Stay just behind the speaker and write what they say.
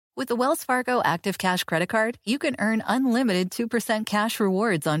With the Wells Fargo Active Cash Credit Card, you can earn unlimited 2% cash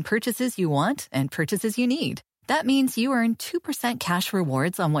rewards on purchases you want and purchases you need. That means you earn 2% cash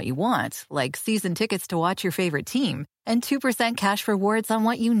rewards on what you want, like season tickets to watch your favorite team, and 2% cash rewards on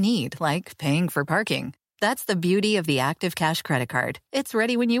what you need, like paying for parking. That's the beauty of the Active Cash Credit Card. It's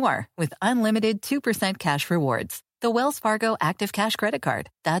ready when you are, with unlimited 2% cash rewards. The Wells Fargo Active Cash Credit Card.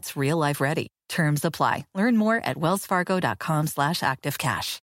 That's real life ready. Terms apply. Learn more at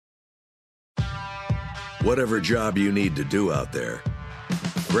wellsfargo.com/activecash. Whatever job you need to do out there,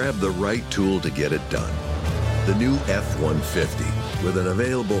 grab the right tool to get it done. The new F-150 with an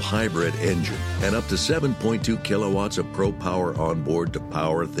available hybrid engine and up to 7.2 kilowatts of Pro Power on board to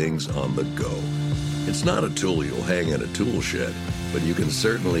power things on the go. It's not a tool you'll hang in a tool shed, but you can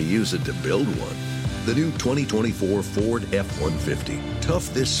certainly use it to build one. The new 2024 Ford F-150.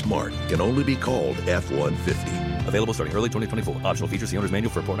 Tough this smart can only be called F-150. Available starting early 2024. Optional features, the owner's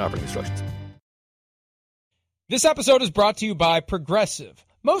manual for important operating instructions. This episode is brought to you by Progressive.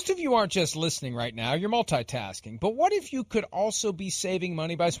 Most of you aren't just listening right now, you're multitasking. But what if you could also be saving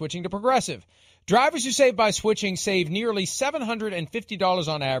money by switching to Progressive? Drivers who save by switching save nearly $750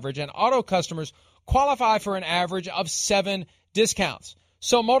 on average, and auto customers qualify for an average of 7 discounts.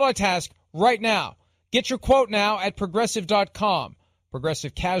 So multitask right now. Get your quote now at Progressive.com.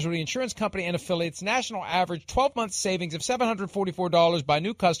 Progressive Casualty Insurance Company and affiliates, national average 12-month savings of $744 by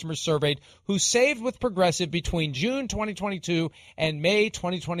new customers surveyed who saved with Progressive between June 2022 and May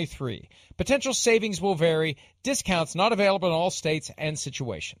 2023. Potential savings will vary. Discounts not available in all states and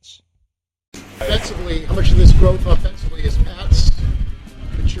situations. Offensively, how much of this growth offensively is Pat's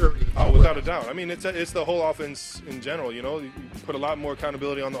maturity? Oh, without a doubt. I mean, it's the whole offense in general. You know, you put a lot more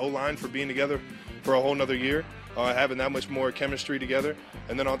accountability on the O-line for being together for a whole nother year. Having that much more chemistry together.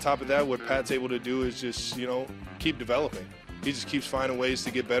 And then on top of that, what Pat's able to do is just, keep developing. He just keeps finding ways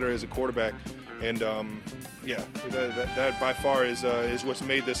to get better as a quarterback. And, that by far is what's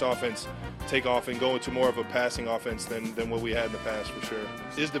made this offense take off and go into more of a passing offense than what we had in the past, for sure.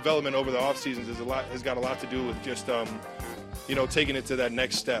 His development over the off seasons has got a lot to do with just taking it to that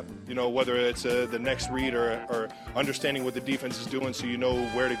next step, whether it's the next read or understanding what the defense is doing so you know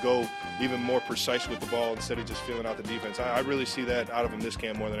where to go even more precise with the ball instead of just feeling out the defense. I really see that out of him this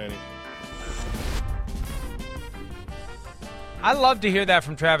camp more than any. I love to hear that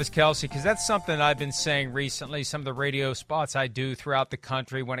from Travis Kelce because that's something I've been saying recently, some of the radio spots I do throughout the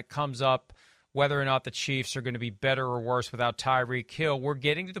country when it comes up whether or not the Chiefs are going to be better or worse without Tyreek Hill. We're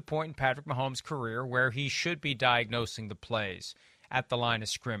getting to the point in Patrick Mahomes' career where he should be diagnosing the plays at the line of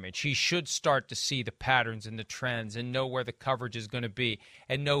scrimmage. He should start to see the patterns and the trends and know where the coverage is going to be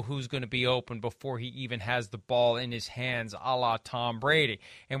and know who's going to be open before he even has the ball in his hands, a la Tom Brady.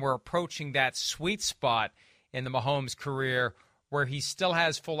 And we're approaching that sweet spot in the Mahomes career where he still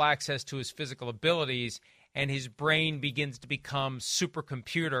has full access to his physical abilities and his brain begins to become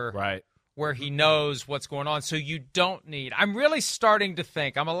supercomputer. Right. Where he knows what's going on. So you don't need – I'm really starting to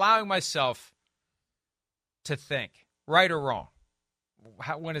think, I'm allowing myself to think, right or wrong.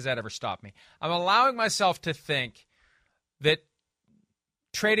 When does that ever stop me? I'm allowing myself to think that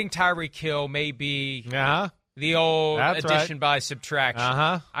trading Tyreek Hill may be the old addition by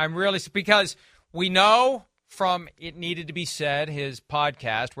subtraction. I'm really – because we know from It Needed to Be Said, his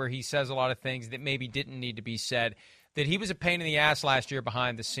podcast, where he says a lot of things that maybe didn't need to be said, that he was a pain in the ass last year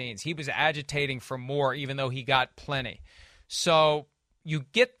behind the scenes. He was agitating for more, even though he got plenty. So you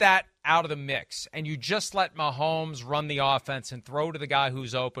get that out of the mix, and you just let Mahomes run the offense and throw to the guy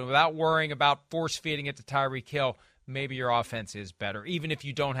who's open without worrying about force-feeding it to Tyreek Hill. Maybe your offense is better, even if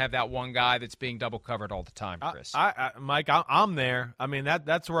you don't have that one guy that's being double-covered all the time, Chris. Mike, I'm there. I mean,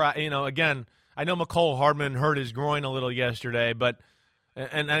 that's where again, I know McCole Hardman hurt his groin a little yesterday,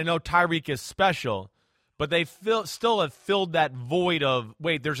 and I know Tyreek is special. But they still have filled that void of,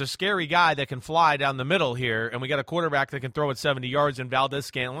 wait, there's a scary guy that can fly down the middle here, and we got a quarterback that can throw it 70 yards in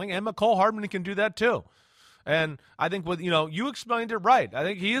Valdez-Scantling, and McCole Hardman can do that too. And I think you explained it right. I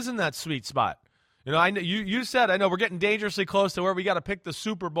think he is in that sweet spot. You said, I know we're getting dangerously close to where we got to pick the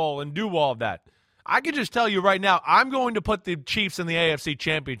Super Bowl and do all of that. I can just tell you right now, I'm going to put the Chiefs in the AFC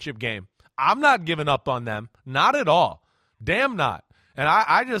Championship game. I'm not giving up on them. Not at all. Damn not. And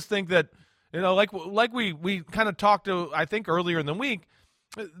I just think that, like we kind of talked to, I think, earlier in the week,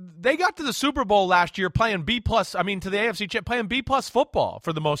 they got to the Super Bowl last year playing to the AFC playing B-plus football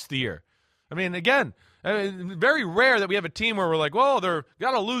for the most of the year. I mean, again, very rare that we have a team where we're like, well, they're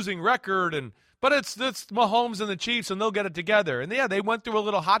got a losing record, but it's Mahomes and the Chiefs, and they'll get it together. And, yeah, they went through a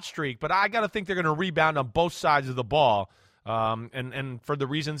little hot streak, but I got to think they're going to rebound on both sides of the ball, and for the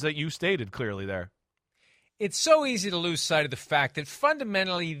reasons that you stated clearly there. it's so easy to lose sight of the fact that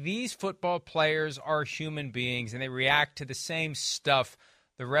fundamentally these football players are human beings and they react to the same stuff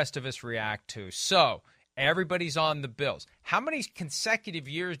the rest of us react to. So everybody's on the Bills. How many consecutive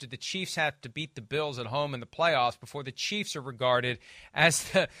years did the Chiefs have to beat the Bills at home in the playoffs before the Chiefs are regarded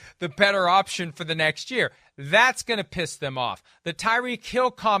as the better option for the next year? That's going to piss them off. The Tyreek Hill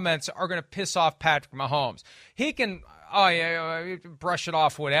comments are going to piss off Patrick Mahomes. He can brush it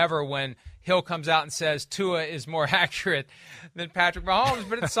off whatever when Hill comes out and says Tua is more accurate than Patrick Mahomes,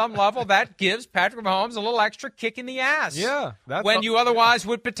 but at some level that gives Patrick Mahomes a little extra kick in the ass. Yeah. When you otherwise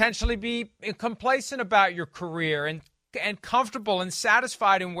would potentially be complacent about your career and comfortable and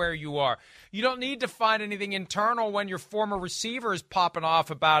satisfied in where you are. You don't need to find anything internal when your former receiver is popping off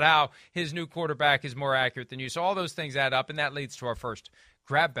about how his new quarterback is more accurate than you. So all those things add up, and that leads to our first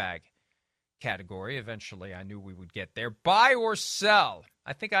grab bag category. Eventually, I knew we would get there. Buy or sell.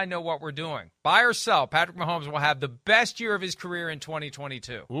 I think I know what we're doing. Buy or sell. Patrick Mahomes will have the best year of his career in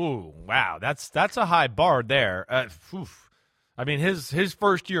 2022. Ooh, wow. That's a high bar there. I mean, his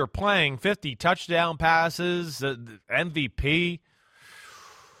first year playing, 50 touchdown passes, MVP.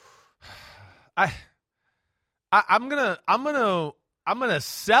 I'm gonna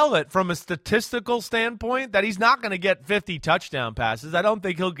sell it from a statistical standpoint that he's not gonna get 50 touchdown passes. I don't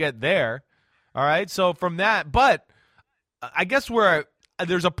think he'll get there. All right, so from that, but I guess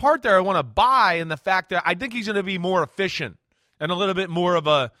there's a part there I want to buy in the fact that I think he's going to be more efficient and a little bit more of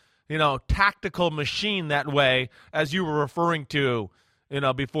a tactical machine that way, as you were referring to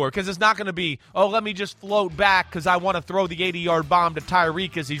before, because it's not going to be, let me just float back because I want to throw the 80-yard bomb to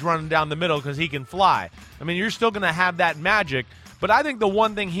Tyreek as he's running down the middle because he can fly. I mean, you're still going to have that magic, but I think the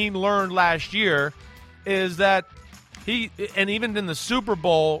one thing he learned last year is that and even in the Super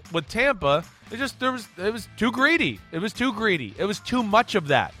Bowl with Tampa, it was too greedy. It was too greedy. It was too much of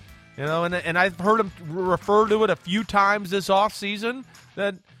that. And I've heard him refer to it a few times this offseason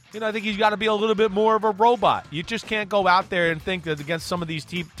that, I think he's got to be a little bit more of a robot. You just can't go out there and think that against some of these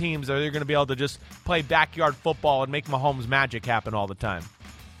teams that they're going to be able to just play backyard football and make Mahomes magic happen all the time.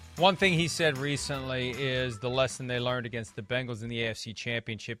 One thing he said recently is the lesson they learned against the Bengals in the AFC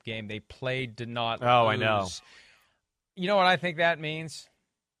Championship game. They played to not lose. Oh, I know. You know what I think that means?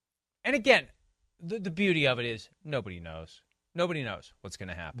 And again, the beauty of it is nobody knows. Nobody knows what's going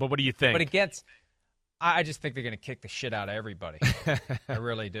to happen. But what do you think? But I just think they're going to kick the shit out of everybody. I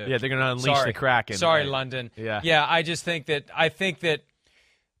really do. Yeah, they're going to unleash the Kraken. Sorry, London. Yeah. I think that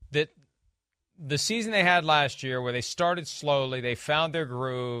the season they had last year, where they started slowly, they found their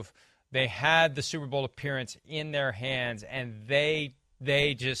groove, they had the Super Bowl appearance in their hands, and they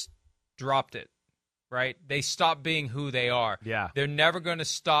just dropped it. Right? They stopped being who they are. Yeah. They're never going to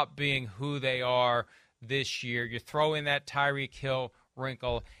stop being who they are this year. You throw in that Tyreek Hill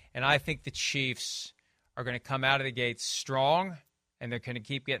wrinkle, and I think the Chiefs are going to come out of the gate strong, and they're going to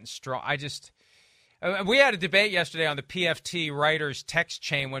keep getting strong. We had a debate yesterday on the PFT writers text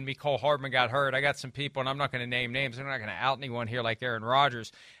chain when Mecole Hardman got hurt. I got some people, and I'm not going to name names. I'm not going to out anyone here like Aaron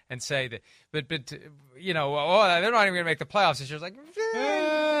Rodgers and say that, but they're not even going to make the playoffs this year. It's like,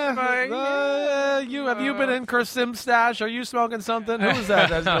 have you been in Chris Sims' stash? Are you smoking something? Who is that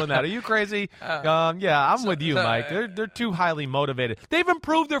that's doing that? Are you crazy? I'm with you, Mike. They're too highly motivated. They've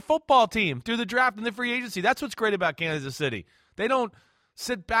improved their football team through the draft and the free agency. That's what's great about Kansas City. They don't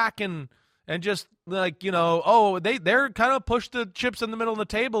sit back and just they're kind of push the chips in the middle of the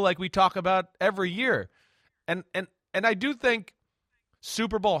table like we talk about every year. And I do think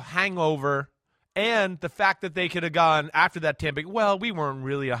Super Bowl hangover and the fact that they could have gone after that Tampa. Well, we weren't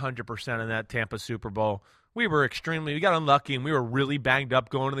really 100% in that Tampa Super Bowl. We got unlucky and we were really banged up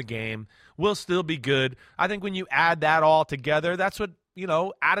going to the game. We'll still be good. I think when you add that all together, that's what,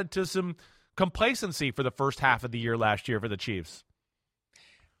 added to some complacency for the first half of the year last year for the Chiefs.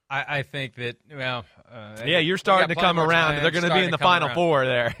 I think that, you're starting to come around. They're going to be in the Final Four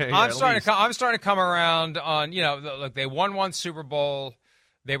there. I'm starting to come around on, look, they won one Super Bowl.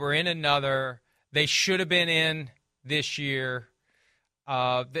 They were in another. They should have been in this year.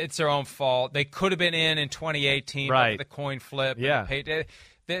 It's their own fault. They could have been in 2018 right. with the coin flip. Yeah.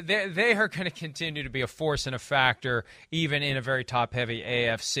 They are going to continue to be a force and a factor, even in a very top-heavy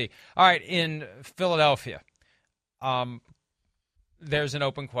AFC. All right, in Philadelphia, there's an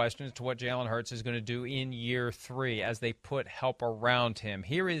open question as to what Jalen Hurts is going to do in year 3 as they put help around him.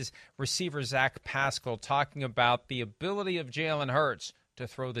 Here is receiver Zach Pascal talking about the ability of Jalen Hurts to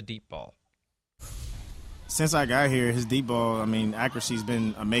throw the deep ball. Since I got here, his deep ball, accuracy's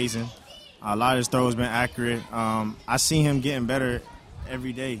been amazing. A lot of his throws been accurate. I see him getting better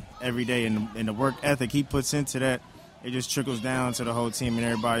every day, and the work ethic he puts into that, it just trickles down to the whole team and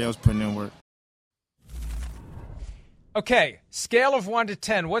everybody else putting in work. Okay, scale of 1 to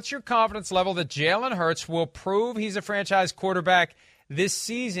 10. What's your confidence level that Jalen Hurts will prove he's a franchise quarterback this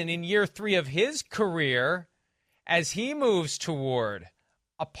season in year 3 of his career as he moves toward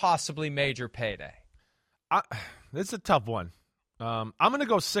a possibly major payday? This is a tough one. I'm going to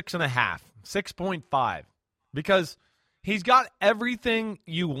go 6.5, 6.5, because he's got everything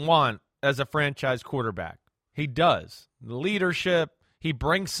you want as a franchise quarterback. He does. The leadership. He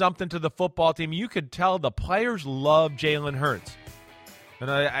brings something to the football team. You could tell the players love Jalen Hurts.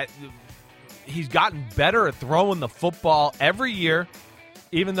 And he's gotten better at throwing the football every year,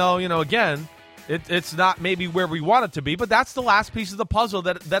 even though, again, it's not maybe where we want it to be, but that's the last piece of the puzzle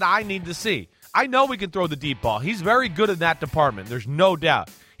that I need to see. I know we can throw the deep ball. He's very good in that department. There's no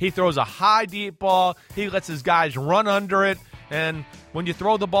doubt. He throws a high deep ball. He lets his guys run under it. And when you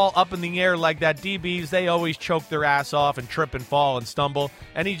throw the ball up in the air like that, DBs, they always choke their ass off and trip and fall and stumble.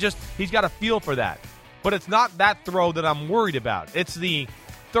 And he's got a feel for that. But it's not that throw that I'm worried about. It's the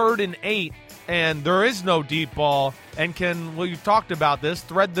 3rd and 8, and there is no deep ball. And you've talked about this,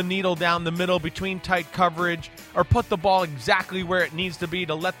 thread the needle down the middle between tight coverage or put the ball exactly where it needs to be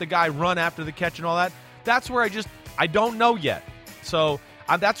to let the guy run after the catch and all that. That's where I don't know yet. So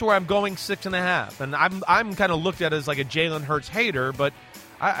that's where I'm going 6.5, and I'm kind of looked at as like a Jalen Hurts hater, but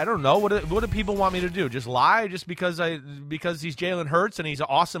I don't know. What do people want me to do? Just lie just because he's Jalen Hurts and he's an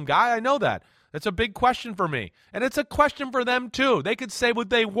awesome guy? I know that. That's a big question for me, and it's a question for them too. They could say what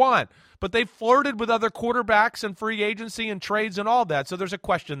they want, but they flirted with other quarterbacks and free agency and trades and all that, so there's a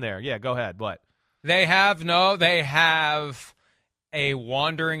question there. Yeah, go ahead. What? They have a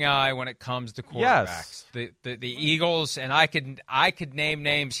wandering eye when it comes to quarterbacks. Yes. The Eagles, and I could name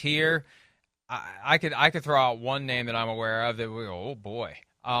names here. I could throw out one name that I'm aware of that we go, oh boy.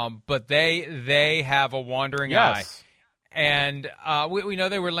 But they have a wandering eye. And we know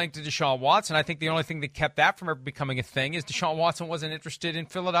they were linked to Deshaun Watson. I think the only thing that kept that from becoming a thing is Deshaun Watson wasn't interested in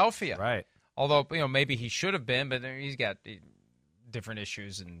Philadelphia. Right. Although, maybe he should have been, but he's got different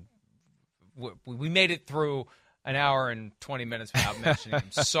issues, and we made it through an hour and 20 minutes without mentioning him.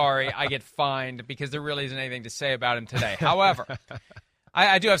 Sorry, I get fined because there really isn't anything to say about him today. However,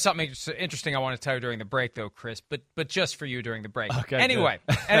 I do have something interesting I want to tell you during the break, though, Chris. But just for you during the break. Okay. Anyway,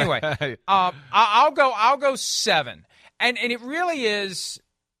 I'll go 7, and it really is.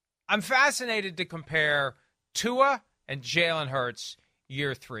 I'm fascinated to compare Tua and Jalen Hurts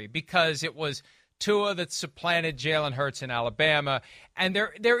year 3 because it was Tua that supplanted Jalen Hurts in Alabama. And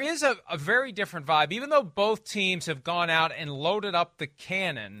there is a very different vibe. Even though both teams have gone out and loaded up the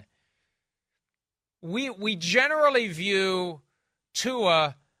cannon, we generally view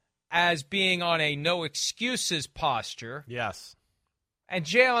Tua as being on a no-excuses posture. Yes. And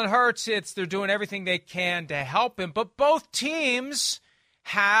Jalen Hurts, they're doing everything they can to help him. But both teams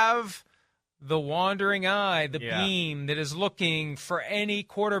have the wandering eye, the beam that is looking for any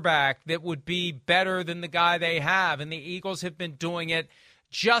quarterback that would be better than the guy they have. And the Eagles have been doing it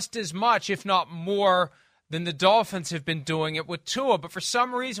just as much, if not more, than the Dolphins have been doing it with Tua. But for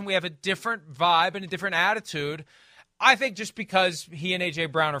some reason, we have a different vibe and a different attitude. I think just because he and A.J.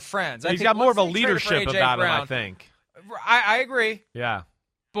 Brown are friends. He's got more of a leadership about him, I think. I agree. Yeah.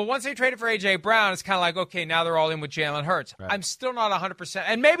 But once they traded for A.J. Brown, it's kind of like, okay, now they're all in with Jalen Hurts. Right. I'm still not 100%.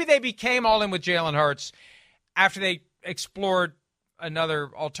 And maybe they became all in with Jalen Hurts after they explored another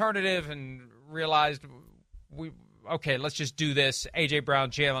alternative and realized, let's just do this. A.J.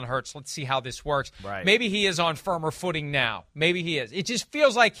 Brown, Jalen Hurts, let's see how this works. Right. Maybe he is on firmer footing now. Maybe he is. It just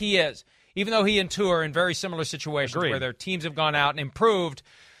feels like he is. Even though he and Tua are in very similar situations where their teams have gone out and improved,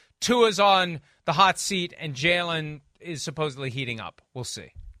 Tua's on the hot seat and Jalen is supposedly heating up. We'll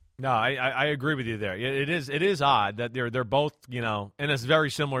see. No, I agree with you there. It is odd that they're both, in a very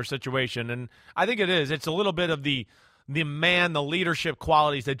similar situation, and I think it is. It's a little bit of the leadership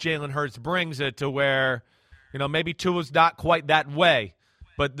qualities that Jalen Hurts brings it to where, maybe Tua's not quite that way,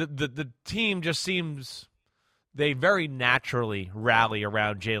 but the team just seems they very naturally rally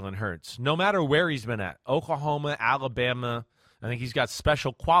around Jalen Hurts, no matter where he's been at. Oklahoma, Alabama, I think he's got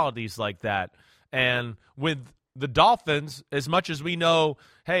special qualities like that, and with the Dolphins, as much as we know,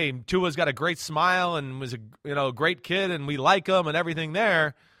 hey, Tua's got a great smile and was a great kid and we like him and everything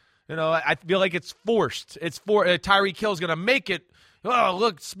there, I feel like it's forced. It's Tyreek Hill's going to make it. Oh,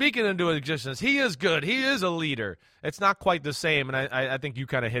 look, speaking into existence, he is good. He is a leader. It's not quite the same, and I think you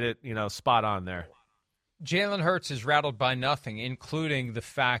kind of hit it, spot on there. Jalen Hurts is rattled by nothing, including the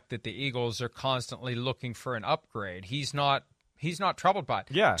fact that the Eagles are constantly looking for an upgrade. He's not He's not troubled by it.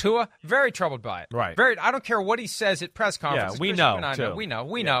 Yeah. Tua, very troubled by it. Right. I don't care what he says at press conferences. Yeah, we know, too. We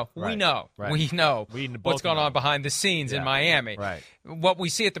know. Right. We know what's going know. on behind the scenes in Miami. Right. What we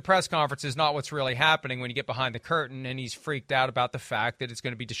see at the press conference is not what's really happening when you get behind the curtain, and he's freaked out about the fact that it's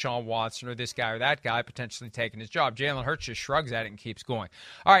going to be Deshaun Watson or this guy or that guy potentially taking his job. Jalen Hurts just shrugs at it and keeps going.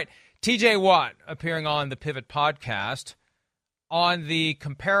 All right, T.J. Watt appearing on the Pivot podcast on the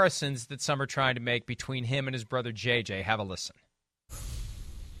comparisons that some are trying to make between him and his brother J.J. Have a listen.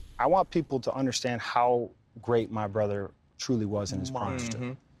 I want people to understand how great my brother truly was in his prime.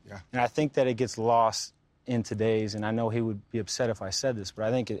 Mm-hmm. Yeah. And I think that it gets lost in today's, and I know he would be upset if I said this, but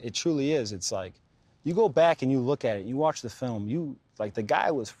I think it truly is. It's like, you go back and you look at it, you watch the film, the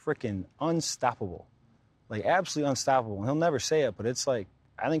guy was freaking unstoppable. Like, absolutely unstoppable. And he'll never say it, but it's like,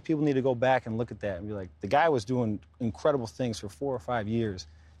 I think people need to go back and look at that and be like, the guy was doing incredible things for 4 or 5 years,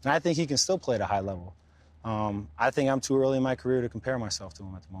 and I think he can still play at a high level. I think I'm too early in my career to compare myself to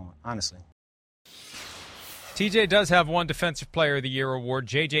him at the moment, honestly. TJ does have one Defensive Player of the Year award.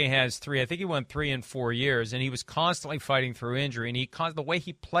 JJ has 3. I think he won 3 in 4 years, and he was constantly fighting through injury. And the way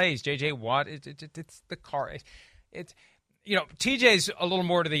he plays, JJ Watt, it's the car. TJ's a little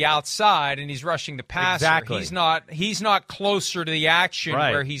more to the outside, and he's rushing the passer. Exactly. He's not closer to the action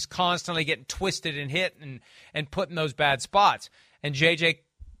right. where he's constantly getting twisted and hit and put in those bad spots. And JJ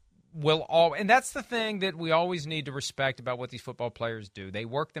and that's the thing that we always need to respect about what these football players do. They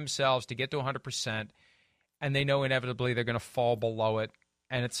work themselves to get to 100%, and they know inevitably they're going to fall below it.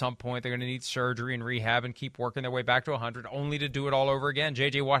 And at some point, they're going to need surgery and rehab and keep working their way back to 100, only to do it all over again.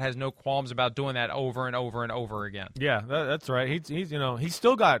 J.J. Watt has no qualms about doing that over and over and over again. Yeah, that's right. He's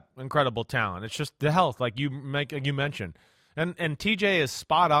still got incredible talent. It's just the health, like you mentioned, and T.J. is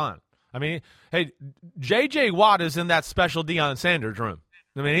spot on. I mean, hey, J.J. Watt is in that special Deion Sanders room.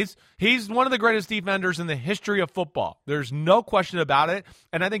 I mean, he's one of the greatest defenders in the history of football. There's no question about it.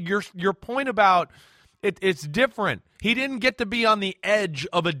 And I think your point about it's different. He didn't get to be on the edge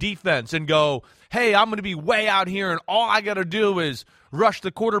of a defense and go, hey, I'm going to be way out here, and all I got to do is rush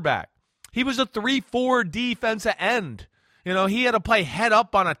the quarterback. He was a 3-4 defensive end. He had to play head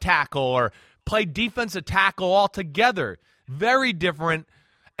up on a tackle or play defensive tackle altogether. Very different.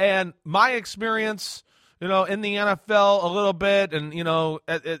 And my experience in the NFL a little bit, and,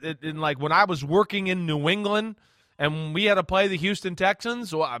 in like when I was working in New England and we had to play the Houston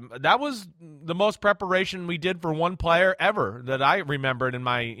Texans, well, that was the most preparation we did for one player ever that I remembered in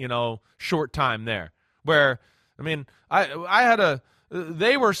my, short time there. Where, I mean,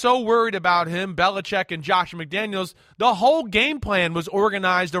 they were so worried about him, Belichick and Josh McDaniels. The whole game plan was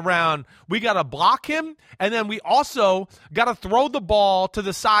organized around, we got to block him, and then we also got to throw the ball to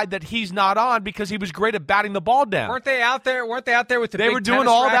the side that he's not on because he was great at batting the ball down. Weren't they out there with the They big were doing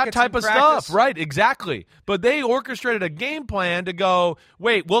tennis all that rackets type in of practice? stuff. Right, exactly. But they orchestrated a game plan to go,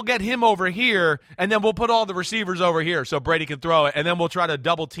 wait, we'll get him over here, and then we'll put all the receivers over here so Brady can throw it, and then we'll try to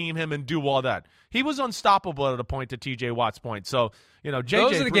double team him and do all that. He was unstoppable at a point, to T.J. Watt's point. So, JJ,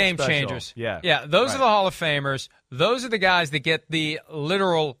 those are the game changers. Yeah. Those are the Hall of Famers. Those are the guys that get the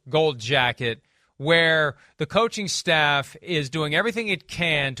literal gold jacket, where the coaching staff is doing everything it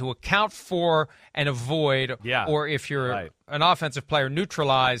can to account for and avoid, or if you're an offensive player,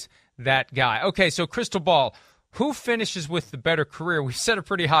 neutralize that guy. Okay, so crystal ball. Who finishes with the better career? We set a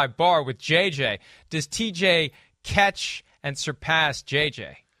pretty high bar with JJ. Does TJ catch and surpass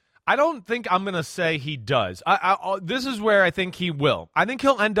JJ? I don't think I'm going to say he does. This is where I think he will. I think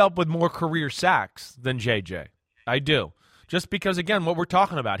he'll end up with more career sacks than JJ. I do. Just because, again, what we're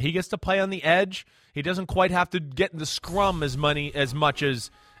talking about. He gets to play on the edge. He doesn't quite have to get in the scrum as much as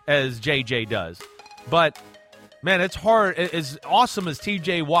JJ does. But, man, it's hard. As awesome as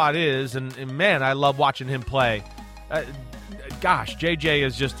TJ Watt is, and man, I love watching him play. JJ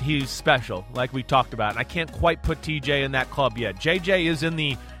is he's special, like we talked about. And I can't quite put TJ in that club yet. JJ is in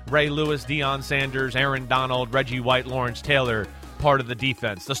the Ray Lewis, Deion Sanders, Aaron Donald, Reggie White, Lawrence Taylor part of the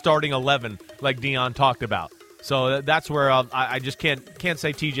defense, the starting 11, like Deion talked about. So that's where I just can't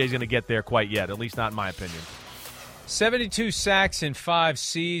say TJ's going to get there quite yet, at least not in my opinion. 72 sacks in 5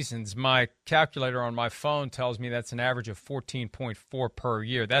 seasons. My calculator on my phone tells me that's an average of 14.4 per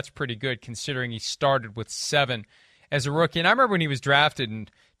year. That's pretty good considering he started with 7 as a rookie. And I remember when he was drafted in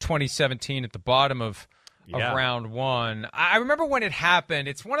 2017 at the bottom of round 1. I remember when it happened.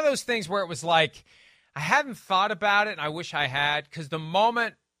 It's one of those things where it was like, I hadn't thought about it, and I wish I had, because the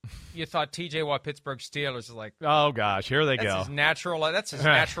moment you thought TJ Watt, Pittsburgh Steelers, is like, oh gosh, here they go. That's as natural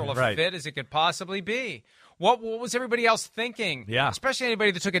a fit as it could possibly be. What was everybody else thinking? Yeah. Especially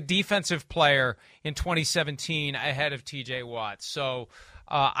anybody that took a defensive player in 2017 ahead of TJ Watt. So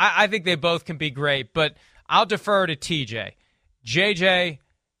I think they both can be great, but I'll defer to TJ. JJ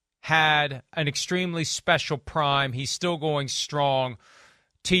had an extremely special prime. He's still going strong.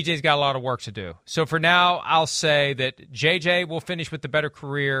 TJ's got a lot of work to do. So for now, I'll say that JJ will finish with the better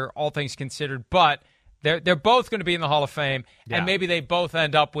career, all things considered, but they're both going to be in the Hall of Fame, and maybe they both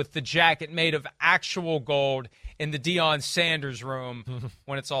end up with the jacket made of actual gold in the Deion Sanders room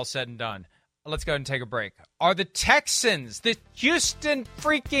when it's all said and done. Let's go ahead and take a break. Are the Texans, the Houston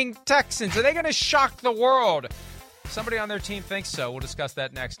freaking Texans, are they going to shock the world? Somebody on their team thinks so. We'll discuss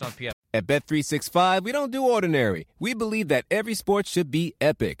that next on PF. At Bet365, we don't do ordinary. We believe that every sport should be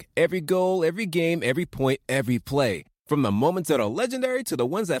epic. Every goal, every game, every point, every play. From the moments that are legendary to the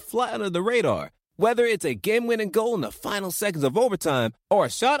ones that fly under the radar. Whether it's a game-winning goal in the final seconds of overtime or a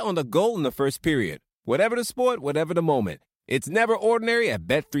shot on the goal in the first period. Whatever the sport, whatever the moment. It's never ordinary at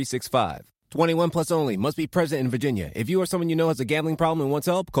Bet365. 21 plus only. Must be present in Virginia. If you or someone you know has a gambling problem and wants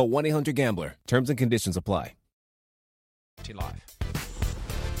help, call 1-800-GAMBLER. Terms and conditions apply. Live.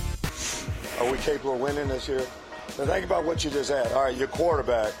 Are we capable of winning this year? Now think about what you just had. All right, your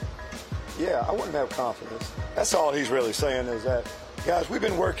quarterback. Yeah, I wouldn't have confidence. That's all he's really saying is that, guys, we've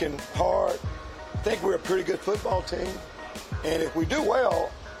been working hard. I think we're a pretty good football team. And if we do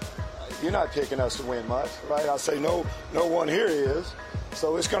well, you're not picking us to win much, right? I say no one here is.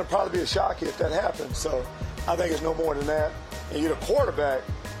 So it's going to probably be a shock if that happens. So I think it's no more than that. And you're the quarterback,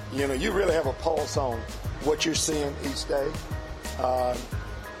 you really have a pulse on what you're seeing each day. I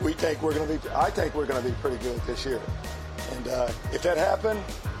think we're going to be pretty good this year. And if that happened,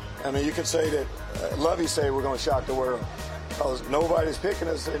 I mean, you could say that Lovie say we're going to shock the world because nobody's picking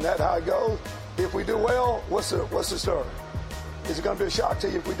us. Isn't that how it goes? If we do well, what's the story? Is it going to be a shock to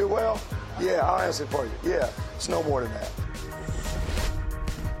you if we do well? Yeah, I'll answer for you. Yeah, it's no more than that.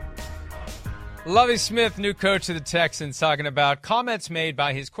 Lovie Smith, new coach of the Texans, talking about comments made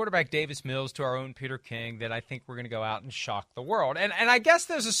by his quarterback Davis Mills to our own Peter King that I think we're going to go out and shock the world. And I guess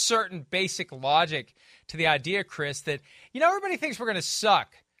there's a certain basic logic to the idea, Chris, that, everybody thinks we're going to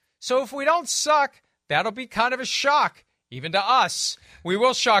suck. So if we don't suck, that'll be kind of a shock, even to us. We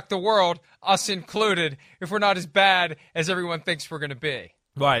will shock the world, us included, if we're not as bad as everyone thinks we're going to be.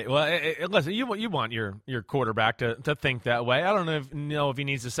 Right. Well, listen, you want your quarterback to think that way. I don't know if he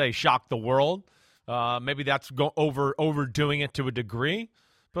needs to say shock the world. Maybe that's overdoing it to a degree.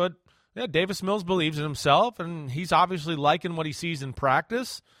 But yeah, Davis Mills believes in himself, and he's obviously liking what he sees in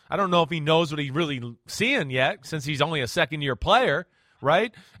practice. I don't know if he knows what he's really seeing yet, since he's only a second-year player,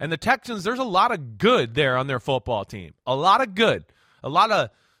 right? And the Texans, there's a lot of good there on their football team. A lot of good. A lot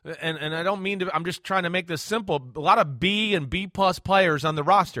of and I don't mean to – I'm just trying to make this simple. A lot of B and B-plus players on the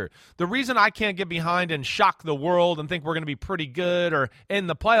roster. The reason I can't get behind and shock the world and think we're going to be pretty good or in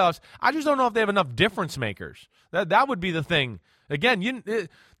the playoffs, I just don't know if they have enough difference makers. That would be the thing. Again,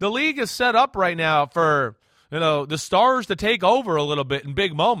 the league is set up right now for the stars to take over a little bit in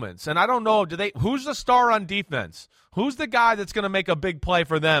big moments. And I don't know, who's the star on defense? Who's the guy that's going to make a big play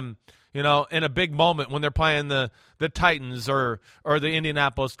for them in a big moment when they're playing the Titans or the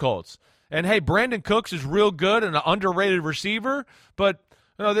Indianapolis Colts? And, hey, Brandon Cooks is real good and an underrated receiver, but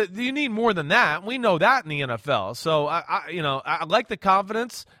you need more than that. We know that in the NFL. So, I like the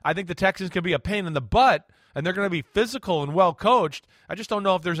confidence. I think the Texans can be a pain in the butt, and they're going to be physical and well-coached. I just don't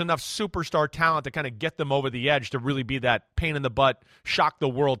know if there's enough superstar talent to kind of get them over the edge to really be that pain-in-the-butt,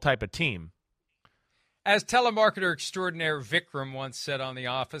 shock-the-world type of team. As telemarketer extraordinaire Vikram once said on The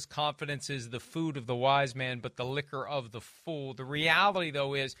Office, confidence is the food of the wise man, but the liquor of the fool. The reality,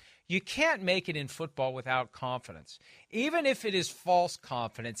 though, is you can't make it in football without confidence. Even if it is false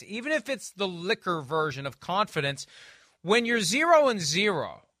confidence, even if it's the liquor version of confidence, when you're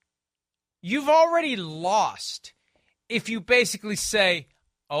 0-0, you've already lost. If you basically say,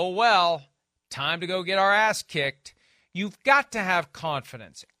 oh, well, time to go get our ass kicked, you've got to have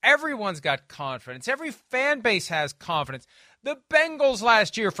confidence. Everyone's got confidence. Every fan base has confidence. The Bengals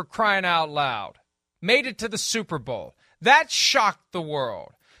last year, for crying out loud, made it to the Super Bowl. That shocked the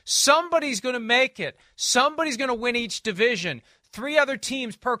world. Somebody's going to make it. Somebody's going to win each division. 3 other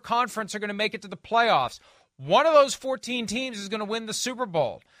teams per conference are going to make it to the playoffs. One of those 14 teams is going to win the Super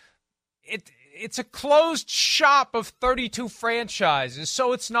Bowl. It's a closed shop of 32 franchises,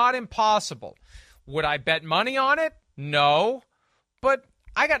 so it's not impossible. Would I bet money on it? No, but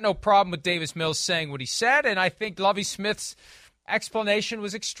I got no problem with Davis Mills saying what he said, and I think Lovie Smith's explanation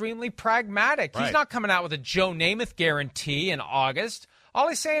was extremely pragmatic. Right. He's not coming out with a Joe Namath guarantee in August. All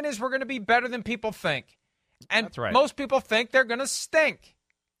he's saying is we're going to be better than people think, and that's right. Most people think they're going to stink.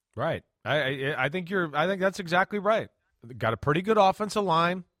 Right. I think that's exactly right. Got a pretty good offensive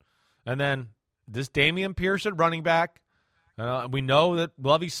line, and then this Dameon Pierce at running back. We know that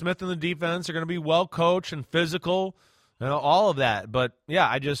Lovie Smith and the defense are going to be well coached and physical. all of that. But, yeah,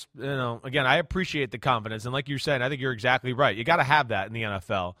 I just, again, I appreciate the confidence. And like you're saying, I think you're exactly right. You got to have that in the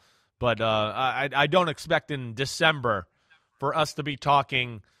NFL. But I don't expect in December for us to be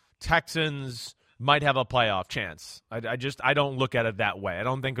talking Texans might have a playoff chance. I don't look at it that way. I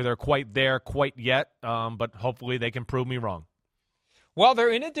don't think they're quite there quite yet, but hopefully they can prove me wrong. Well,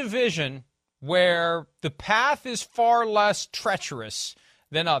 they're in a division where the path is far less treacherous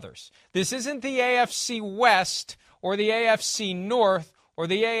than others. This isn't the AFC West or the AFC North or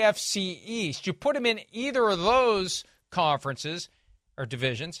the AFC East. You put them in either of those conferences or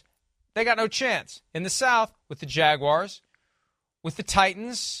divisions, they got no chance. In the South, with the Jaguars, with the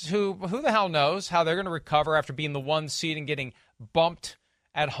Titans, who the hell knows how they're going to recover after being the 1 seed and getting bumped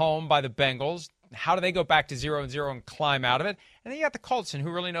at home by the Bengals. How do they go back to 0-0 and climb out of it? And then you got the Colts, and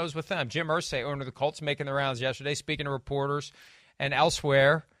who really knows with them? Jim Irsay, owner of the Colts, making the rounds yesterday, speaking to reporters and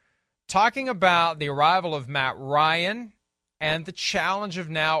elsewhere, talking about the arrival of Matt Ryan and the challenge of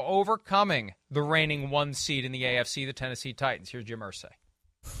now overcoming the reigning 1 seed in the AFC, the Tennessee Titans. Here's Jim Irsay.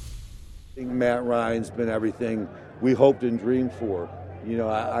 I think Matt Ryan's been everything we hoped and dreamed for.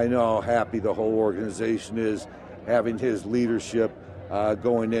 I know how happy the whole organization is having his leadership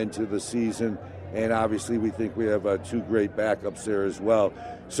going into the season. And obviously we think we have 2 great backups there as well.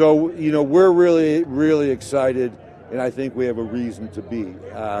 So, we're really, really excited, and I think we have a reason to be.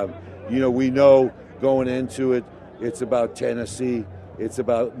 We know going into it, it's about Tennessee. It's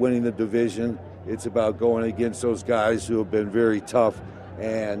about winning the division. It's about going against those guys who have been very tough,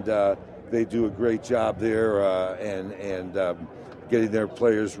 and they do a great job there and getting their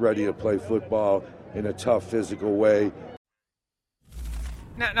players ready to play football in a tough, physical way.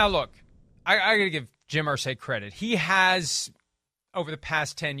 Now look, I got to give Jim Irsay credit. He has, over the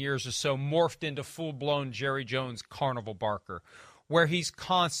past 10 years or so, morphed into full-blown Jerry Jones carnival barker, where he's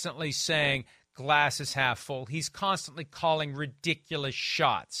constantly saying glass is half full. He's constantly calling ridiculous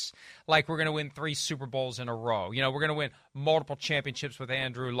shots, like we're going to win 3 Super Bowls in a row. We're going to win multiple championships with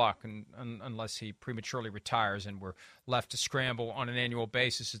Andrew Luck, unless he prematurely retires and we're left to scramble on an annual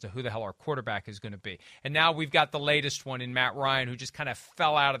basis as to who the hell our quarterback is going to be. And now we've got the latest one in Matt Ryan, who just kind of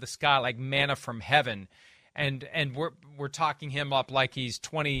fell out of the sky like manna from heaven. And we're talking him up like he's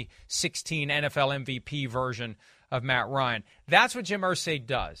 2016 NFL MVP version of Matt Ryan. That's what Jim Irsay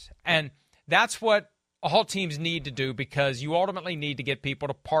does. And that's what all teams need to do, because you ultimately need to get people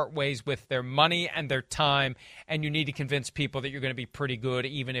to part ways with their money and their time, and you need to convince people that you're going to be pretty good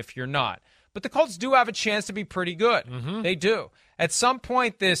even if you're not. But the Colts do have a chance to be pretty good. Mm-hmm. They do. At some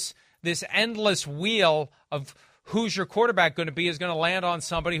point, this endless wheel of who's your quarterback going to be is going to land on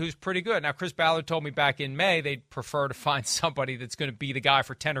somebody who's pretty good. Now, Chris Ballard told me back in May they'd prefer to find somebody that's going to be the guy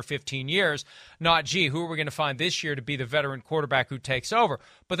for 10 or 15 years, not, who are we going to find this year to be the veteran quarterback who takes over?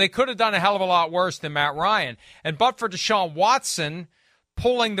 But they could have done a hell of a lot worse than Matt Ryan. And but for Deshaun Watson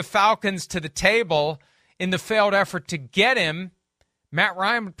pulling the Falcons to the table in the failed effort to get him, Matt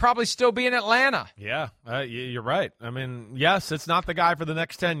Ryan would probably still be in Atlanta. Yeah, you're right. I mean, yes, it's not the guy for the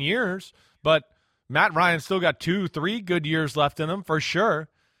next 10 years, but Matt Ryan's still got 2-3 good years left in him for sure.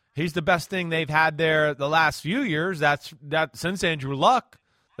 He's the best thing they've had there the last few years. That's since Andrew Luck.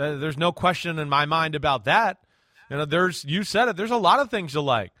 There's no question in my mind about that. You said it. There's a lot of things you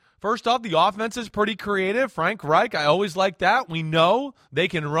like. First off, the offense is pretty creative. Frank Reich, I always like that. We know they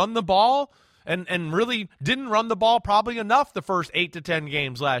can run the ball and really didn't run the ball probably enough the first 8 to 10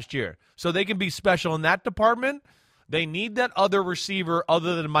 games last year. So they can be special in that department. They need that other receiver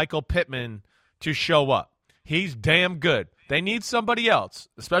other than Michael Pittman to show up. He's damn good. They need somebody else,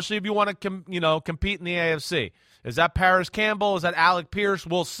 especially if you want to compete in the AFC. Is that Paris Campbell? Is that Alec Pierce?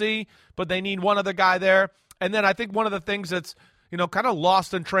 We'll see. But they need one other guy there. And then I think one of the things that's kind of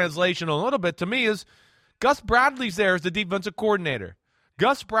lost in translation a little bit to me is Gus Bradley's there as the defensive coordinator.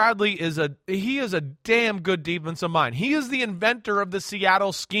 Gus Bradley is a damn good defensive mind. He is the inventor of the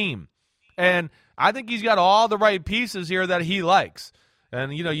Seattle scheme. And I think he's got all the right pieces here that he likes.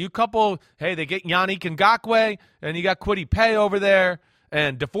 And, you couple, they get Yannick Ngakoue, and you got Kwity Paye over there,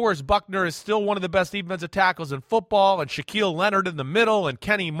 and DeForest Buckner is still one of the best defensive tackles in football, and Shaquille Leonard in the middle, and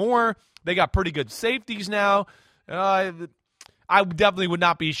Kenny Moore. They got pretty good safeties now. I definitely would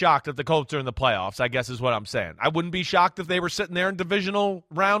not be shocked if the Colts are in the playoffs, I guess is what I'm saying. I wouldn't be shocked if they were sitting there in divisional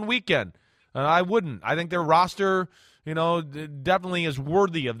round weekend. I wouldn't. I think their roster, definitely is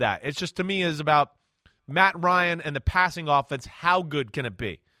worthy of that. It's just, to me, is about Matt Ryan and the passing offense. How good can it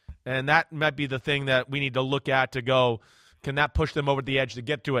be? And that might be the thing that we need to look at to go, can that push them over the edge to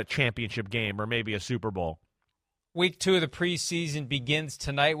get to a championship game or maybe a Super Bowl? Week 2 of the preseason begins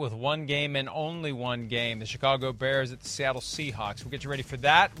tonight with one game and only one game. The Chicago Bears at the Seattle Seahawks. We'll get you ready for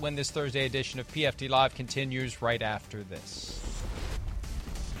that when this Thursday edition of PFT Live continues right after this.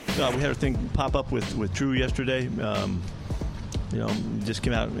 We had a thing pop up with Drew yesterday. Just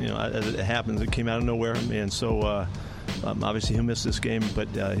came out, as it happens, it came out of nowhere. And so obviously he'll miss this game, but,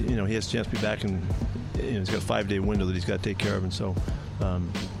 he has a chance to be back, and he's got a 5-day window that he's got to take care of. And so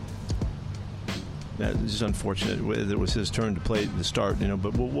it's just unfortunate that it was his turn to play to start,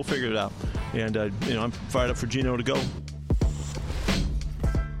 but we'll figure it out. And, I'm fired up for Geno to go.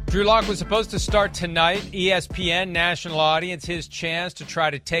 Drew Lock was supposed to start tonight. ESPN, national audience, his chance to try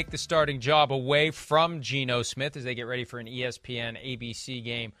to take the starting job away from Geno Smith as they get ready for an ESPN ABC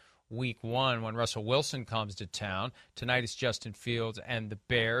game week 1 when Russell Wilson comes to town. Tonight it's Justin Fields and the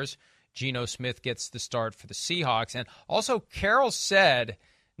Bears. Geno Smith gets the start for the Seahawks. And also Carroll said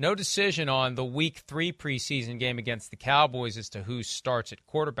no decision on the week 3 preseason game against the Cowboys as to who starts at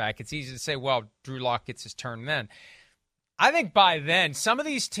quarterback. It's easy to say, well, Drew Lock gets his turn then. I think by then, some of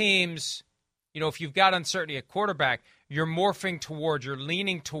these teams, if you've got uncertainty at quarterback, you're morphing toward, you're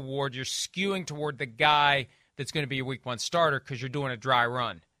leaning toward, you're skewing toward the guy that's going to be your week 1 starter because you're doing a dry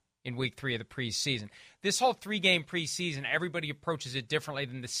run in week 3 of the preseason. This whole 3-game preseason, everybody approaches it differently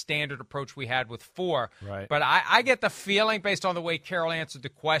than the standard approach we had with 4. Right. But I get the feeling, based on the way Carroll answered the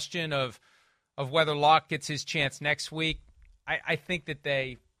question of whether Locke gets his chance next week, I think that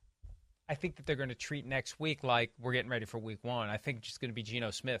they're going to treat next week like we're getting ready for week 1. I think it's just going to be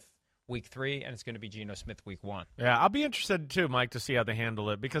Geno Smith week 3, and it's going to be Geno Smith week 1. Yeah, I'll be interested too, Mike, to see how they handle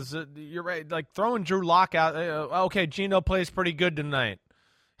it because you're right. Like throwing Drew Lock out, okay, Geno plays pretty good tonight,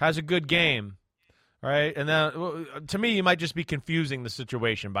 has a good game, right? And then to me, you might just be confusing the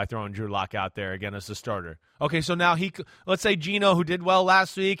situation by throwing Drew Lock out there again as the starter. Okay, so now let's say Geno, who did well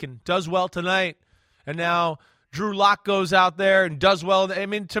last week and does well tonight, and now Drew Lock goes out there and does well. I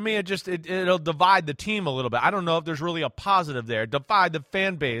mean, to me, it'll divide the team a little bit. I don't know if there's really a positive there. Divide the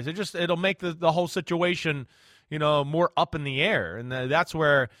fan base. It'll make the whole situation, more up in the air, and that's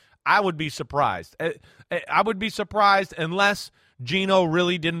where I would be surprised. I would be surprised unless Geno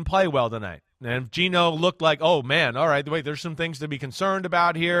really didn't play well tonight. And if Geno looked like, oh man, all right, wait, there's some things to be concerned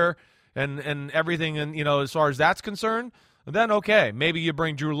about here, and everything, and as far as that's concerned. Then, okay, maybe you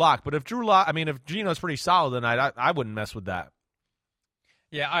bring Drew Lock. But if Geno's pretty solid tonight, I wouldn't mess with that.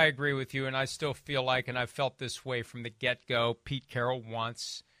 Yeah, I agree with you, and I still feel like, and I've felt this way from the get-go, Pete Carroll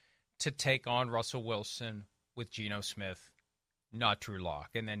wants to take on Russell Wilson with Geno Smith, not Drew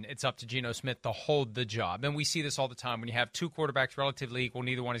Lock. And then it's up to Geno Smith to hold the job. And we see this all the time. When you have 2 quarterbacks relatively equal,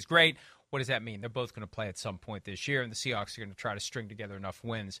 neither one is great. What does that mean? They're both going to play at some point this year, and the Seahawks are going to try to string together enough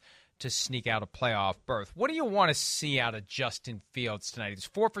wins to sneak out a playoff berth. What do you want to see out of Justin Fields tonight? He's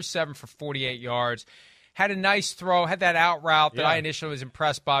 4 for 7 for 48 yards. Had a nice throw, had that out route that I initially was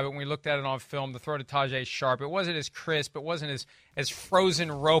impressed by, but when we looked at it on film, the throw to Tajay Sharp, it wasn't as crisp, it wasn't as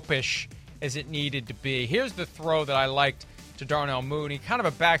frozen rope-ish as it needed to be. Here's the throw that I liked to Darnell Mooney, kind of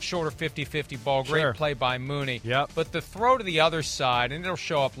a back shoulder 50-50 ball, great play by Mooney. Yep. But the throw to the other side, and it'll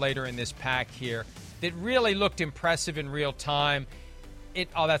show up later in this pack here, that really looked impressive in real time.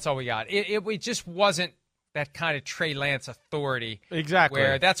 That's all we got. It just wasn't that kind of Trey Lance authority. Exactly.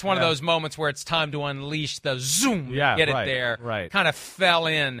 Where that's one of those moments where it's time to unleash the zoom, get it there. Right. Kind of fell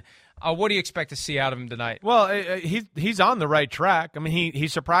in. What do you expect to see out of him tonight? Well, he's on the right track. I mean, he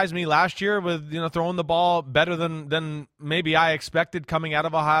surprised me last year with throwing the ball better than maybe I expected coming out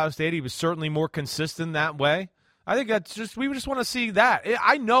of Ohio State. He was certainly more consistent that way. I think we just want to see that.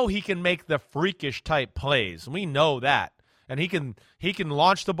 I know he can make the freakish type plays. We know that. And he can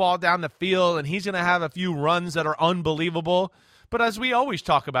launch the ball down the field, and he's going to have a few runs that are unbelievable. But as we always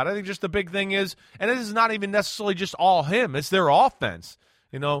talk about, I think just the big thing is, and it is not even necessarily just all him, it's their offense.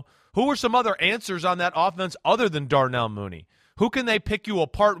 Who are some other answers on that offense other than Darnell Mooney? Who can they pick you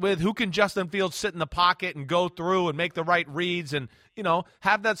apart with? Who can Justin Fields sit in the pocket and go through and make the right reads and,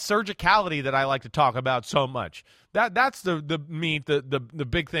 have that surgicality that I like to talk about so much? That's the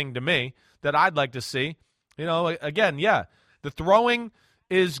big thing to me that I'd like to see. Again, the throwing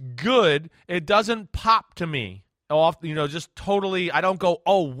is good. It doesn't pop to me off, just totally. I don't go,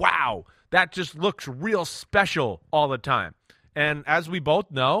 oh, wow, that just looks real special all the time. And as we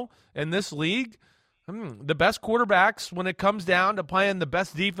both know, in this league, the best quarterbacks, when it comes down to playing the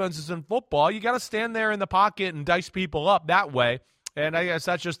best defenses in football, you got to stand there in the pocket and dice people up that way. And I guess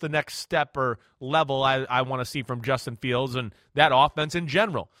that's just the next step or level I want to see from Justin Fields and that offense in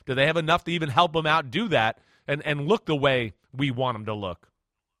general. Do they have enough to even help him out do that and look the way we want them to look?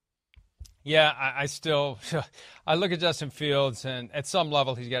 Yeah, I still I look at Justin Fields, and at some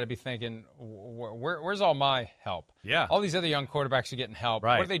level he's got to be thinking, where's all my help? Yeah. All these other young quarterbacks are getting help.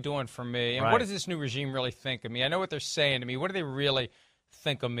 Right. What are they doing for me? And Right. what does this new regime really think of me? I know what they're saying to me. What do they really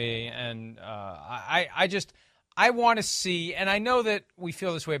think of me? And I want to see, and I know that we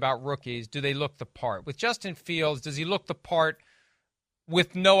feel this way about rookies, do they look the part? With Justin Fields, does he look the part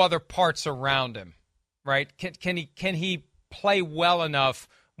with no other parts around him, right? Can he play well enough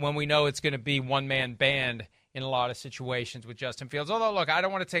when we know it's going to be one-man band in a lot of situations with Justin Fields? Although, look, I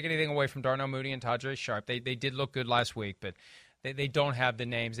don't want to take anything away from Darnell Mooney and Tajay Sharp. They did look good last week, but they don't have the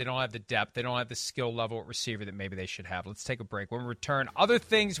names. They don't have the depth. They don't have the skill level at receiver that maybe they should have. Let's take a break. When we return, other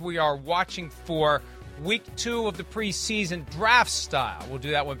things we are watching for week 2 of the preseason draft style. We'll do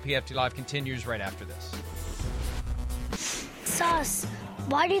that when PFT Live continues right after this. Sauce.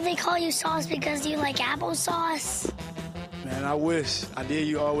 Why do they call you Sauce? Because you like applesauce? Man, I wish I did.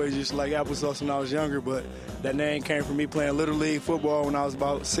 You always used to like applesauce when I was younger, but that name came from me playing Little League football when I was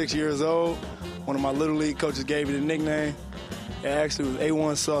about 6 years old. One of my Little League coaches gave me the nickname. It actually was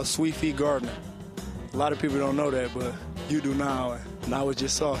A1 Sauce Sweet Feet Gardner. A lot of people don't know that, but you do now. Now it's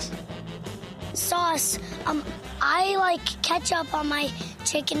just Sauce. Sauce. I like ketchup on my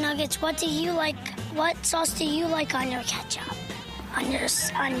chicken nuggets. What do you like? What sauce do you like on your ketchup? On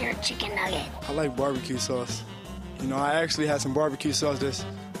your chicken nugget? I like barbecue sauce. You know, I actually had some barbecue sauce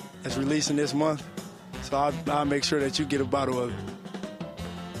that's releasing this month, so I'll make sure that you get a bottle of it.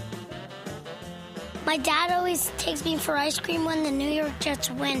 My dad always takes me for ice cream when the New York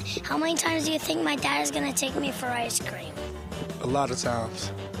Jets win. How many times do you think my dad is going to take me for ice cream? A lot of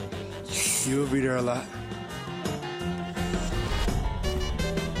times. You'll be there a lot.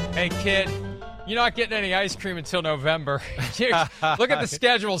 Hey, kid, you're not getting any ice cream until November. Look at the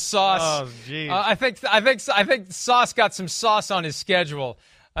schedule, Sauce. Oh, geez. I think Sauce got some sauce on his schedule.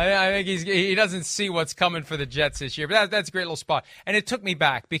 I think he doesn't see what's coming for the Jets this year. But that's a great little spot. And it took me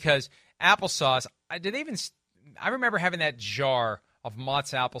back because applesauce. I remember having that jar of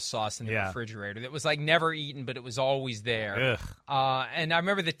Mott's applesauce in the refrigerator that was like never eaten, but it was always there. And I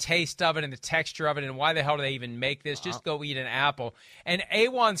remember the taste of it and the texture of it, and why the hell do they even make this? Just go eat an apple. And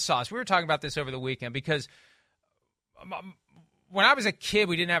A1 sauce, we were talking about this over the weekend because when I was a kid,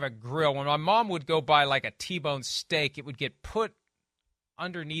 we didn't have a grill. When my mom would go buy like a T-bone steak, it would get put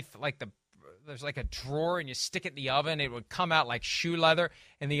underneath there's like a drawer, and you stick it in the oven. It would come out like shoe leather,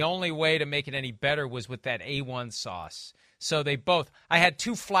 and the only way to make it any better was with that A1 sauce. So I had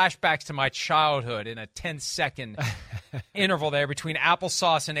 2 flashbacks to my childhood in a 10-second interval there between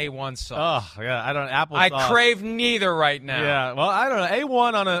applesauce and A1 sauce. Oh, yeah, applesauce. I crave neither right now. Yeah, well, I don't know.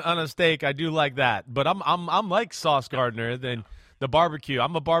 A1 on a steak, I do like that. But I'm like Sauce Gardner than the barbecue.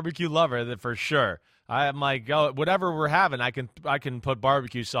 I'm a barbecue lover for sure. I'm like, whatever we're having, I can put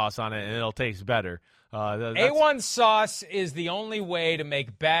barbecue sauce on it and it'll taste better. A1 sauce is the only way to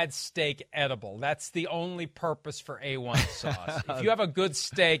make bad steak edible. That's the only purpose for A1 sauce. If you have a good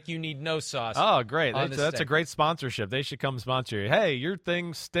steak, you need no sauce. Oh, great. That's a great sponsorship. They should come sponsor you. Hey, your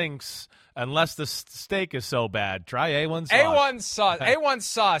thing stinks unless the steak is so bad. Try A1 sauce. A1 sauce. A1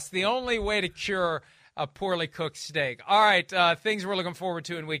 sauce, the only way to cure a poorly cooked steak. All right, things we're looking forward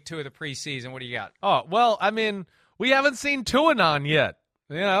to in week 2 of the preseason. What do you got? Oh, well, I mean, we haven't seen Tuanon yet.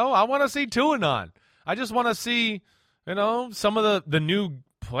 You know, I want to see Tuanon. I just want to see, some of the new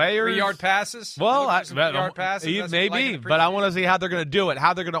players. 3-yard passes? Well, 3-yard passes? Maybe, but I want to see how they're going to do it,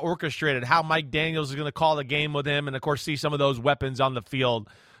 how they're going to orchestrate it, how Mike Daniels is going to call the game with him, and, of course, see some of those weapons on the field.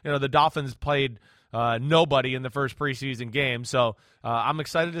 The Dolphins played nobody in the first preseason game, so I'm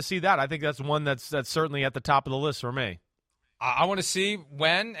excited to see that. I think that's one that's certainly at the top of the list for me. I want to see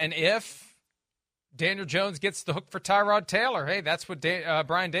when and if Daniel Jones gets the hook for Tyrod Taylor. Hey, that's what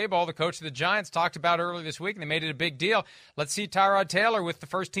Brian Daboll, the coach of the Giants, talked about earlier this week, and they made it a big deal. Let's see Tyrod Taylor with the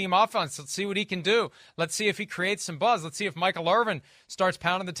first-team offense. Let's see what he can do. Let's see if he creates some buzz. Let's see if Michael Irvin starts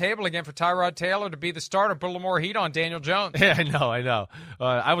pounding the table again for Tyrod Taylor to be the starter, put a little more heat on Daniel Jones. Yeah, I know.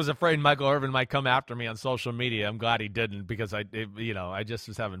 I was afraid Michael Irvin might come after me on social media. I'm glad he didn't because I just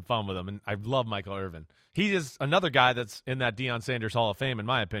was having fun with him, and I love Michael Irvin. He is another guy that's in that Deion Sanders Hall of Fame, in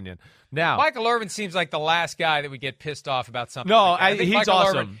my opinion. Now, Michael Irvin seems like the last guy that would get pissed off about something. No, like that. I think he's Michael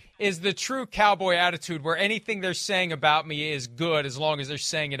awesome. Irvin is the true cowboy attitude where anything they're saying about me is good as long as they're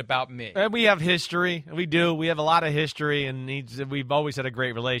saying it about me. And we have history. We do. We have a lot of history, and we've always had a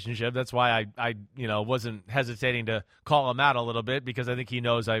great relationship. That's why I wasn't hesitating to call him out a little bit because I think he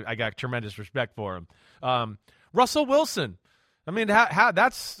knows I got tremendous respect for him. Russell Wilson. I mean,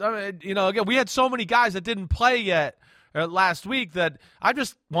 again, we had so many guys that didn't play yet last week that I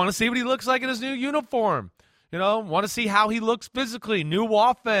just want to see what he looks like in his new uniform. Want to see how he looks physically, new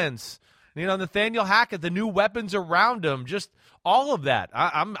offense. Nathaniel Hackett, the new weapons around him, just all of that.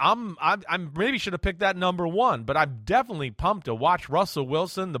 I maybe should have picked that number one, but I'm definitely pumped to watch Russell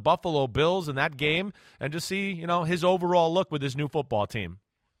Wilson, the Buffalo Bills in that game, and just see, his overall look with his new football team.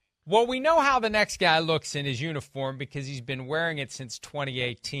 Well, we know how the next guy looks in his uniform because he's been wearing it since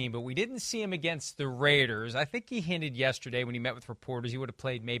 2018, but we didn't see him against the Raiders. I think he hinted yesterday when he met with reporters he would have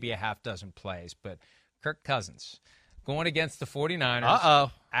played maybe a half dozen plays, but Kirk Cousins going against the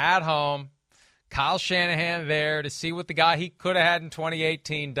 49ers at home. Kyle Shanahan there to see what the guy he could have had in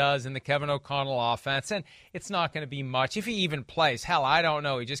 2018 does in the Kevin O'Connell offense, and it's not going to be much if he even plays. Hell, I don't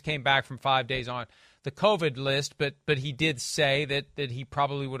know. He just came back from 5 days on the COVID list, but he did say that he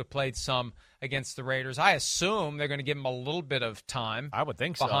probably would have played some against the Raiders. I assume they're going to give him a little bit of time. I would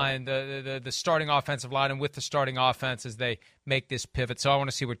think so. Behind the starting offensive line and with the starting offense as they make this pivot. So I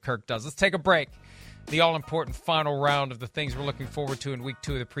want to see what Kirk does. Let's take a break. The all-important final round of the things we're looking forward to in Week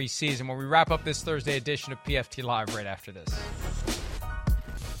 2 of the preseason when we wrap up this Thursday edition of PFT Live right after this.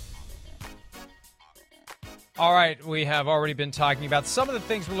 All right, we have already been talking about some of the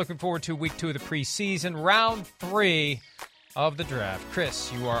things we're looking forward to Week 2 of the preseason, Round 3 of the draft.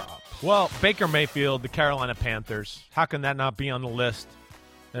 Chris, you are up. Well, Baker Mayfield, the Carolina Panthers. How can that not be on the list?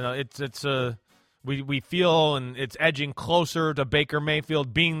 We feel and it's edging closer to Baker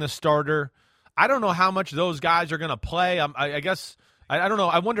Mayfield being the starter. I don't know how much those guys are going to play. I guess I don't know.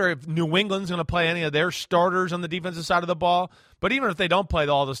 I wonder if New England's going to play any of their starters on the defensive side of the ball. But even if they don't play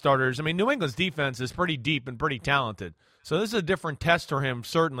all the starters, New England's defense is pretty deep and pretty talented. So this is a different test for him,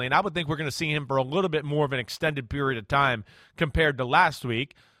 certainly. And I would think we're going to see him for a little bit more of an extended period of time compared to last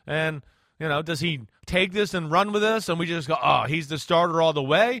week. And, does he take this and run with this and we just go, oh, he's the starter all the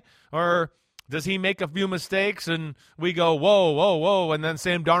way? Or does he make a few mistakes and we go, whoa, and then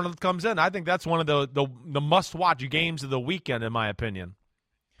Sam Darnold comes in? I think that's one of the must-watch games of the weekend, in my opinion.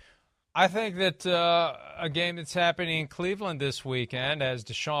 I think that a game that's happening in Cleveland this weekend as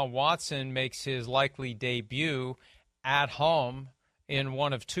Deshaun Watson makes his likely debut at home in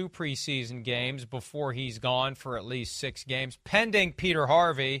one of 2 preseason games before he's gone for at least 6 games, pending Peter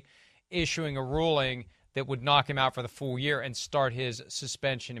Harvey issuing a ruling that would knock him out for the full year and start his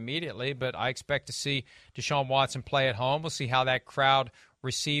suspension immediately. But I expect to see Deshaun Watson play at home. We'll see how that crowd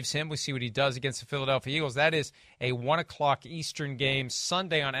receives him. We'll see what he does against the Philadelphia Eagles. That is a 1 o'clock Eastern game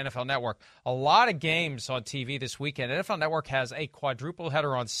Sunday on NFL Network. A lot of games on TV this weekend. NFL Network has a quadruple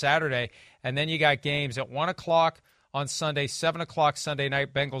header on Saturday, and then you got games at 1 o'clock on Sunday, 7 o'clock Sunday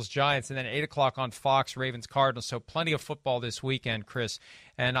night, Bengals-Giants, and then 8 o'clock on Fox, Ravens-Cardinals. So plenty of football this weekend, Chris.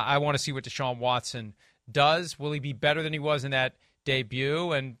 And I want to see what Deshaun Watson does. Will he be better than he was in that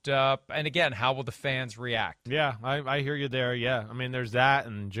debut? And again, how will the fans react? Yeah, I hear you there. Yeah, there's that,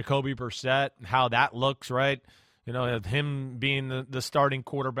 and Jacoby Brissett, how that looks, right? Him being the starting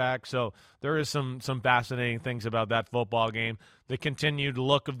quarterback. So there is some fascinating things about that football game. The continued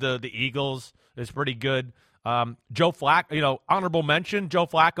look of the Eagles is pretty good. Joe Flacco, honorable mention, Joe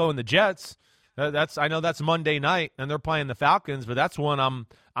Flacco and the Jets. I know that's Monday night, and they're playing the Falcons, but that's one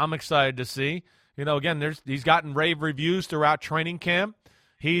I'm excited to see. Again, he's gotten rave reviews throughout training camp.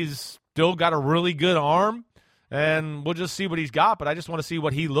 He's still got a really good arm, and we'll just see what he's got. But I just want to see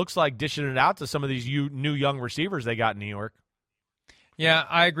what he looks like dishing it out to some of these new young receivers they got in New York. Yeah,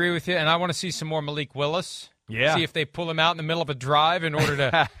 I agree with you, and I want to see some more Malik Willis. Yeah. See if they pull him out in the middle of a drive in order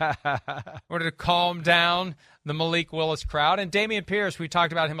to calm down the Malik Willis crowd. And Dameon Pierce, we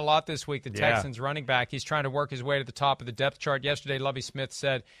talked about him a lot this week, the Texans running back. He's trying to work his way to the top of the depth chart. Yesterday, Lovie Smith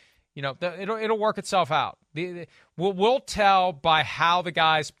said, it'll work itself out. We'll tell by how the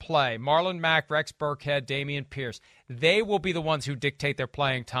guys play. Marlon Mack, Rex Burkhead, Dameon Pierce. They will be the ones who dictate their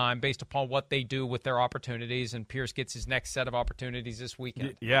playing time based upon what they do with their opportunities, and Pierce gets his next set of opportunities this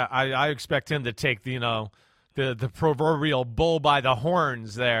weekend. Yeah, I expect him to take the proverbial bull by the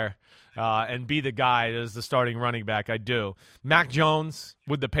horns there and be the guy as the starting running back. I do. Mac Jones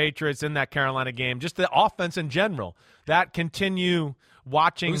with the Patriots in that Carolina game, just the offense in general, that continue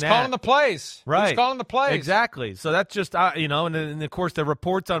watching Who's that. calling the plays? Right. Who's calling the plays? Exactly. So that's just, and of course the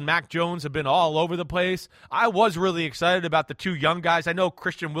reports on Mac Jones have been all over the place. I was really excited about the 2 young guys. I know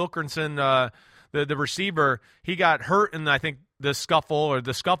Christian Wilkinson, the receiver, he got hurt in, I think, the scuffle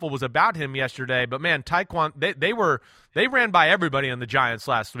was about him yesterday. But man, Tyquan, they ran by everybody on the Giants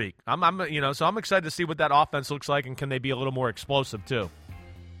last week. So I'm excited to see what that offense looks like, and can they be a little more explosive too.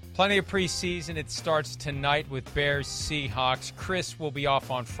 Plenty of preseason. It starts tonight with Bears Seahawks. Chris will be off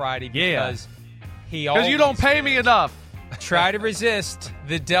on Friday because you don't pay me enough. Try to resist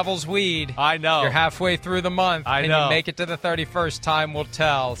the devil's weed. I know. You're halfway through the month. I know. And you make it to the 31st. Time will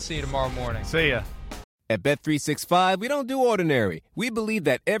tell. See you tomorrow morning. See ya. At Bet365, we don't do ordinary. We believe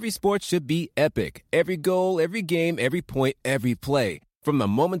that every sport should be epic. Every goal, every game, every point, every play. From the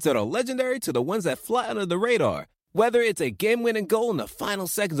moments that are legendary to the ones that fly under the radar. Whether it's a game-winning goal in the final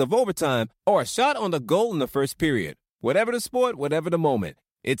seconds of overtime or a shot on the goal in the first period. Whatever the sport, whatever the moment.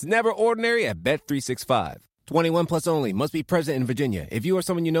 It's never ordinary at Bet365. 21 plus only. Must be present in Virginia. If you or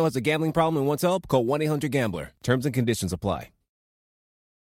someone you know has a gambling problem and wants help, call 1-800-GAMBLER. Terms and conditions apply.